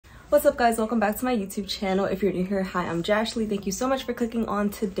What's up guys, welcome back to my YouTube channel. If you're new here, hi, I'm Jashley. Thank you so much for clicking on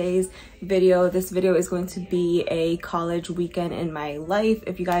today's video. This video is going to be a college weekend in my life.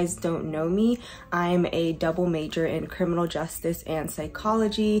 If you guys don't know me, I'm a double major in criminal justice and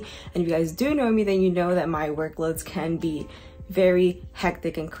psychology. And if you guys do know me, then you know that my workloads can be very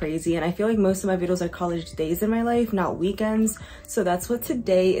hectic and crazy, and I feel like most of my videos are college days in my life, not weekends. So that's what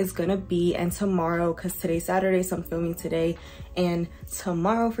today is gonna be, and tomorrow, because today's Saturday, so I'm filming today and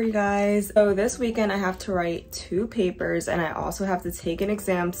tomorrow for you guys. So this weekend I have to write 2 papers, and I also have to take an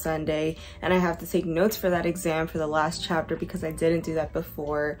exam Sunday, and I have to take notes for that exam for the last chapter because I didn't do that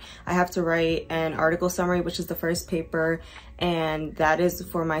before. I have to write an article summary, which is the first paper, and that is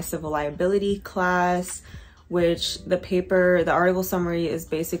for my civil liability class, which the article summary is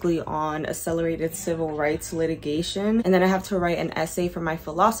basically on accelerated civil rights litigation. And then I have to write an essay for my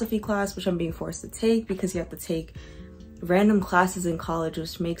philosophy class, which I'm being forced to take because you have to take random classes in college,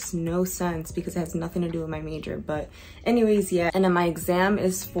 which makes no sense because it has nothing to do with my major. But anyways, yeah. And then my exam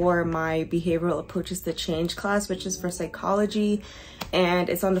is for my behavioral approaches to change class, which is for psychology, and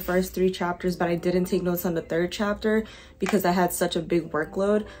it's on the first 3 chapters, but I didn't take notes on the 3rd chapter because I had such a big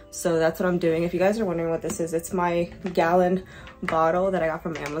workload. So that's what I'm doing. If you guys are wondering what this is, it's my gallon bottle that I got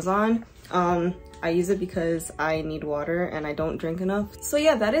from Amazon. I use it because I need water and I don't drink enough. So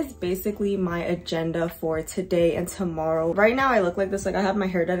yeah, that is basically my agenda for today and tomorrow. Right now I look like this, like I have my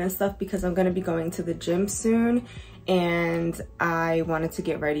hair done and stuff because I'm gonna be going to the gym soon, and I wanted to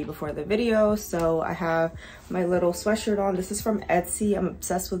get ready before the video. So I have my little sweatshirt on. This is from Etsy. I'm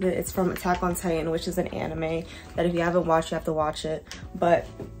obsessed with it. It's from Attack on Titan, which is an anime that if you haven't watched, you have to watch it. But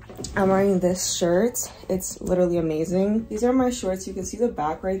I'm wearing this shirt. It's literally amazing. These are my shorts. You can see the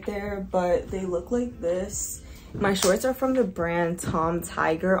back right there, but they look like this. My shorts are from the brand Tom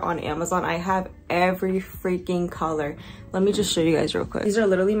Tiger on Amazon. I have every freaking color. Let me just show you guys real quick. These are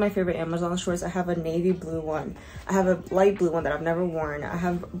literally my favorite Amazon shorts. I have a navy blue one. I have a light blue one that I've never worn. I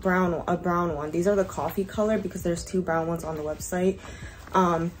have a brown one. These are the coffee color because there's 2 brown ones on the website.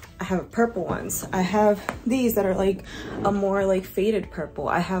 I have purple ones. I have these that are like a more like faded purple.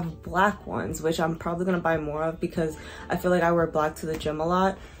 I have black ones, which I'm probably gonna buy more of because I feel like I wear black to the gym a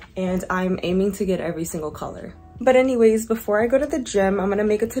lot, and I'm aiming to get every single color. But anyways, before I go to the gym, I'm gonna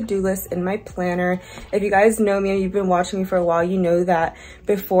make a to-do list in my planner. If you guys know me and you've been watching me for a while, you know that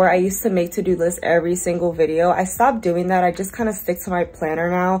before I used to make to-do lists every single video. I stopped doing that. I just kind of stick to my planner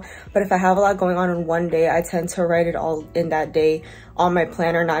now. But if I have a lot going on in one day, I tend to write it all in that day on my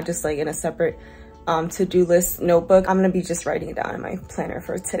planner, not just like in a separate to-do list notebook. I'm gonna be just writing it down in my planner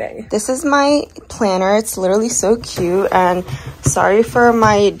for today. This is my planner. It's literally so cute, and sorry for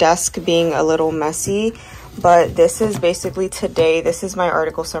my desk being a little messy, but this is basically today. This is my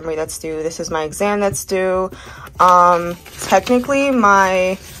article summary that's due. This is my exam that's due. Technically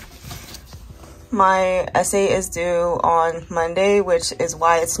my essay is due on Monday, which is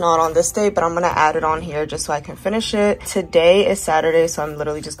why it's not on this day, but I'm gonna add it on here just so I can finish it. Today is Saturday, so I'm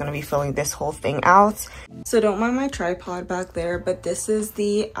literally just gonna be filling this whole thing out. So don't mind my tripod back there, but this is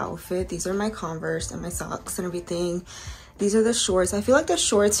the outfit. These are my Converse and my socks and everything. These are the shorts. I feel like the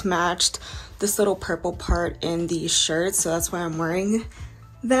shorts matched this little purple part in the shirt, so that's why I'm wearing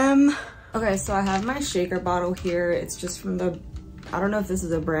them. Okay, so I have my shaker bottle here. It's just from the, I don't know if this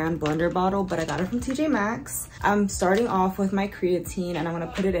is a brand, blender bottle, but I got it from TJ Maxx. I'm starting off with my creatine, and I'm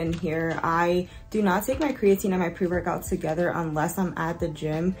gonna put it in here. I do not take my creatine and my pre-workout together unless I'm at the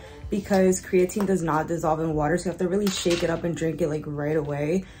gym, because creatine does not dissolve in water, so you have to really shake it up and drink it like right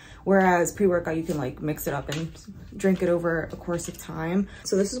away. Whereas pre-workout, you can like mix it up and drink it over a course of time.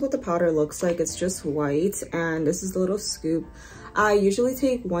 So this is what the powder looks like. It's just white, and this is the little scoop. I usually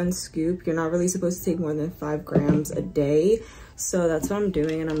take 1 scoop. You're not really supposed to take more than 5 grams a day. So that's what I'm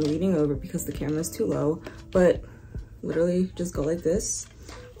doing, and I'm leaning over because the camera is too low. But literally just go like this,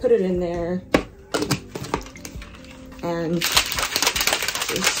 put it in there, and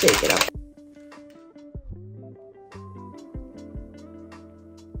just shake it up.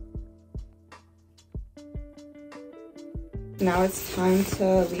 Now it's time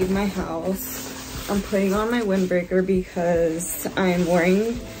to leave my house. I'm putting on my windbreaker because I'm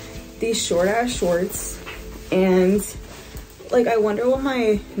wearing these short ass shorts, and like I wonder what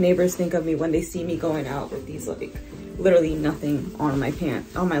my neighbors think of me when they see me going out with these like literally nothing on my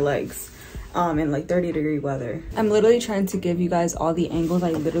pants, on my legs, in like 30-degree weather. I'm literally trying to give you guys all the angles.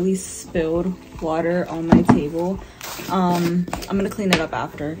 I literally spilled water on my table. I'm gonna clean it up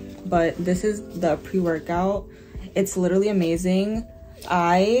after, but this is the pre-workout. It's literally amazing.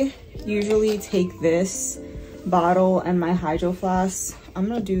 I usually take this bottle and my hydro flask. I'm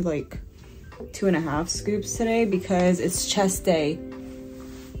gonna do like 2.5 scoops today because it's chest day.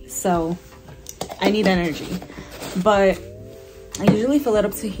 so I need energy. But I usually fill it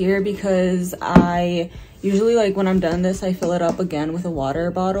up to here because I usually, like, when I'm done this, I fill it up again with a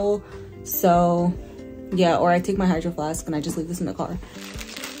water bottle. So yeah, or I take my hydro flask and I just leave this in the car.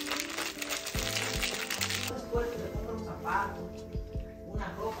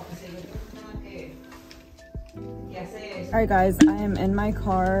 All right guys, I am in my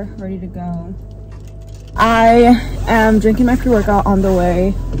car ready to go. I am drinking my pre-workout on the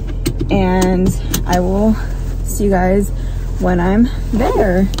way, and I will see you guys when I'm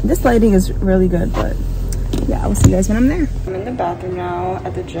there. This lighting is really good, but yeah, I will see you guys when I'm there. I'm in the bathroom now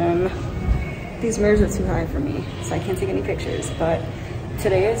at the gym. These mirrors are too high for me, so I can't take any pictures, but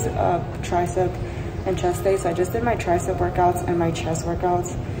today is tricep and chest day, so I just did my tricep workouts and my chest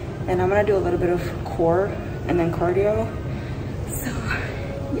workouts, and I'm gonna do a little bit of core and then cardio. So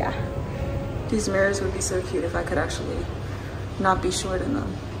yeah, these mirrors would be so cute if I could actually not be short in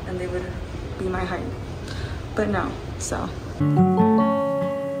them and they would be my height, but no. So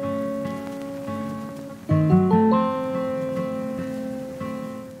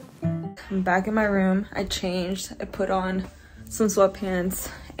I'm back in my room. I changed, I put on some sweatpants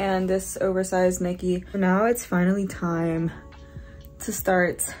and this oversized Nike. Now it's finally time to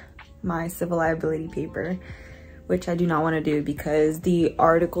start my civil liability paper, which I do not want to do because the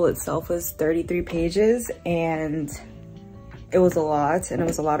article itself was 33 pages and it was a lot, and it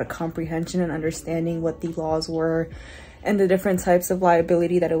was a lot of comprehension and understanding what the laws were and the different types of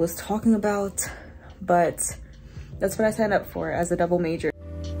liability that it was talking about. But that's what I signed up for as a double major.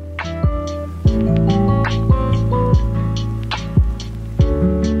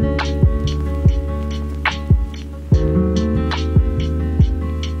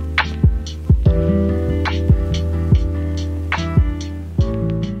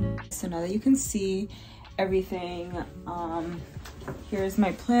 So now that you can see everything, here's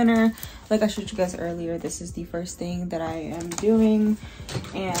my planner. Like I showed you guys earlier, this is the first thing that I am doing,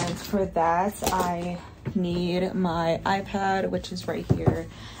 and for that I need my iPad, which is right here.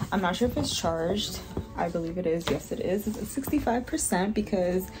 I'm not sure if it's charged. I believe it is. Yes, it is. It's at 65%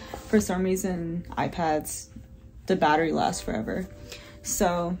 because for some reason iPads, the battery lasts forever.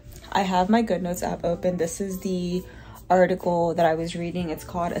 So I have my GoodNotes app open. This is the article that I was reading. It's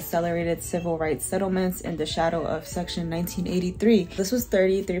called Accelerated Civil Rights Settlements in the Shadow of Section 1983. This was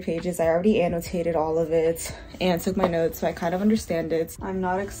 33 pages. I already annotated all of it and took my notes, so I kind of understand it. I'm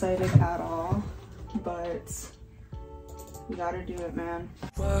not excited at all, but we gotta do it, man.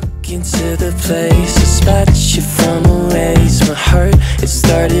 Walk into the place, a spot you from a ways. My heart, it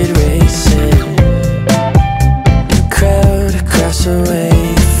started racing. The crowd across the way,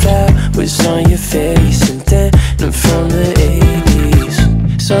 the flat was on your face, and then from the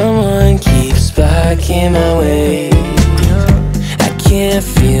 80s, someone keeps blocking my way. I can't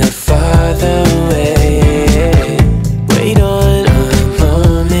feel farther away. Wait on a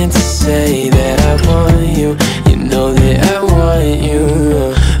moment to say that I want you. You know that I want you.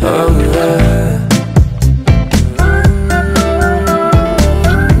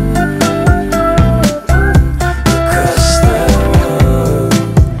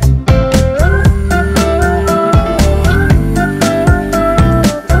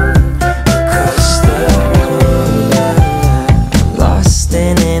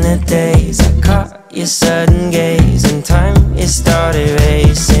 Your sudden gaze and time, it started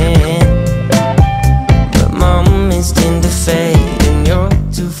racing, but moments tend to fade and you're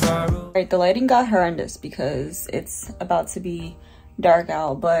too far away. All right, the lighting got horrendous because it's about to be dark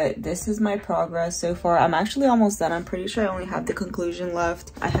out, but this is my progress so far. I'm actually almost done. I'm pretty sure I only have the conclusion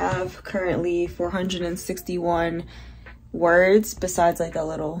left. I have currently 461 words besides like a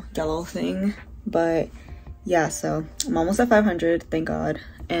little yellow thing, but yeah, so I'm almost at 500, thank God.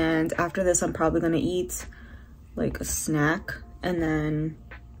 And after this, I'm probably gonna eat like a snack and then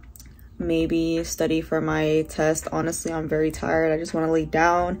maybe study for my test. Honestly, I'm very tired. I just want to lay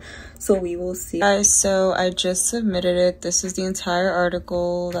down, so we will see. Guys, so I just submitted it. This is the entire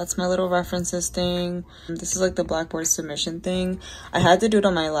article. That's my little references thing. This is like the Blackboard submission thing. I had to do it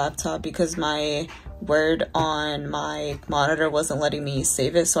on my laptop because my Word on my monitor wasn't letting me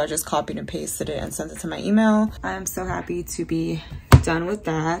save it, so I just copied and pasted it and sent it to my email. I am so happy to be done with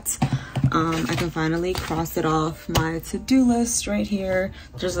that. I can finally cross it off my to-do list right here.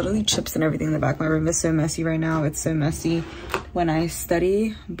 There's literally chips and everything in the back. My room is so messy right now. It's so messy when I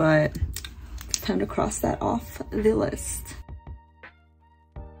study, but it's time to cross that off the list.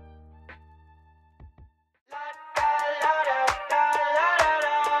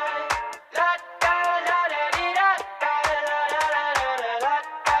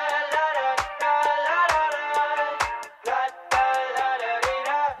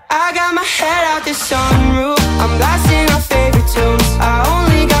 I got my head out the sunroof, I'm blasting our favorite tunes. I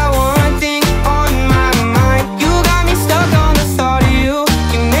only got one thing on my mind. You got me stuck on the thought of you.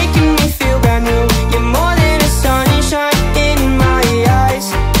 You're making me feel brand new. You're more than a sunshine in my eyes.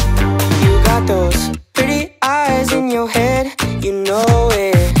 You got those pretty eyes in your head, you know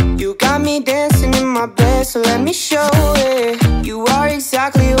it. You got me dancing in my bed, so let me show it. You are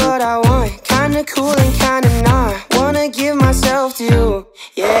exactly what I want, kinda cool and kinda not. Wanna give myself to you.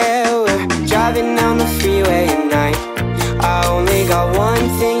 Yeah, we're driving down the freeway at night. I only got one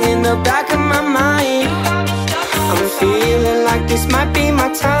thing in the back of my mind. I'm feeling like this might be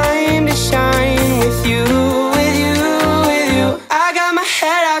my time to shine with you, with you, with you. I got my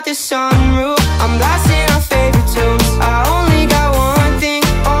head out the sunroof, I'm blasting our favorite tunes. I only got one thing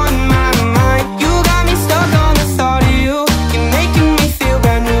on my mind. You got me stuck on the thought of you. You're making me feel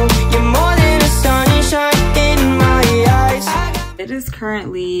brand new. You're more than a sunshine in my eyes. It is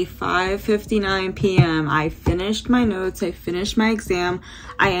currently 5:59 p.m. I finished my notes, I finished my exam.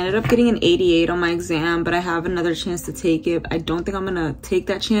 I ended up getting an 88 on my exam, but I have another chance to take it. I don't think I'm gonna take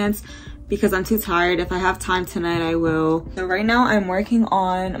that chance because I'm too tired. If I have time tonight, I will. So right now I'm working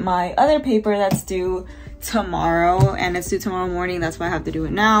on my other paper that's due tomorrow, and it's due tomorrow morning. That's why I have to do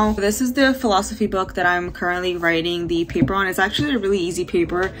it now. This is the philosophy book that I'm currently writing the paper on. It's actually a really easy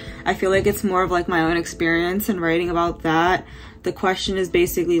paper. I feel like it's more of like my own experience and writing about that. The question is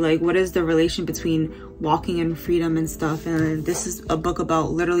basically like, what is the relation between walking and freedom and stuff? And this is a book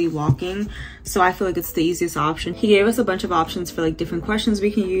about literally walking, so I feel like it's the easiest option. He gave us a bunch of options for like different questions we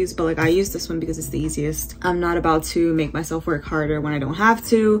can use, but like I use this one because it's the easiest. I'm not about to make myself work harder when I don't have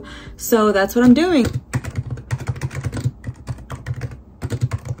to, so that's what I'm doing.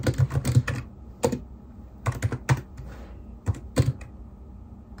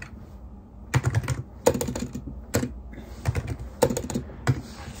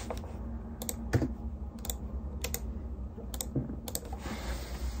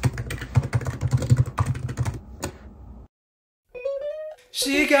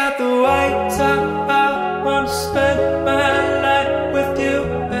 She got the white top, I want to spend my life with you,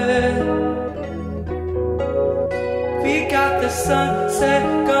 We got the sunset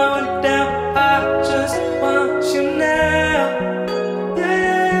going down, I just want you now,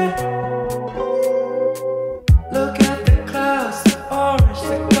 yeah. Look at the clouds, the orange,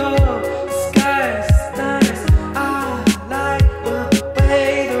 the gold, the sky is nice. I like the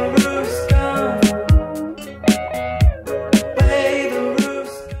way the roof's gone,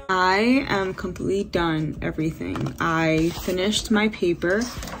 I am completely done everything. I finished my paper.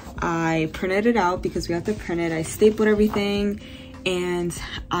 I printed it out because we have to print it. I stapled everything and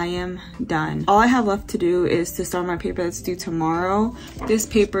I am done. All I have left to do is to start my paper that's due tomorrow. This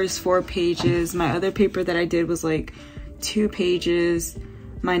paper is 4 pages. My other paper that I did was like 2 pages.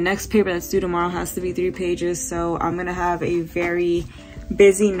 My next paper that's due tomorrow has to be 3 pages. So I'm gonna have a very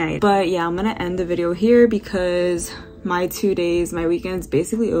busy night. But yeah, I'm gonna end the video here because my 2 days, my weekend's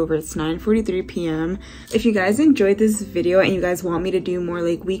basically over. It's 9:43 p.m. If you guys enjoyed this video and you guys want me to do more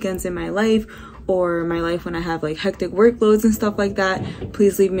like weekends in my life or my life when I have like hectic workloads and stuff like that,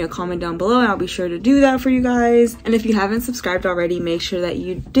 please leave me a comment down below and I'll be sure to do that for you guys. And if you haven't subscribed already, make sure that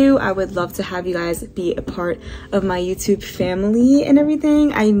you do. I would love to have you guys be a part of my YouTube family and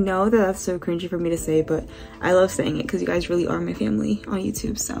everything. I know that that's so cringy for me to say, but I love saying it because you guys really are my family on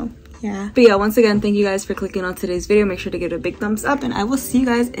YouTube, so yeah. But yeah, once again, thank you guys for clicking on today's video. Make sure to give it a big thumbs up and I will see you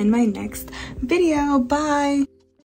guys in my next video. Bye.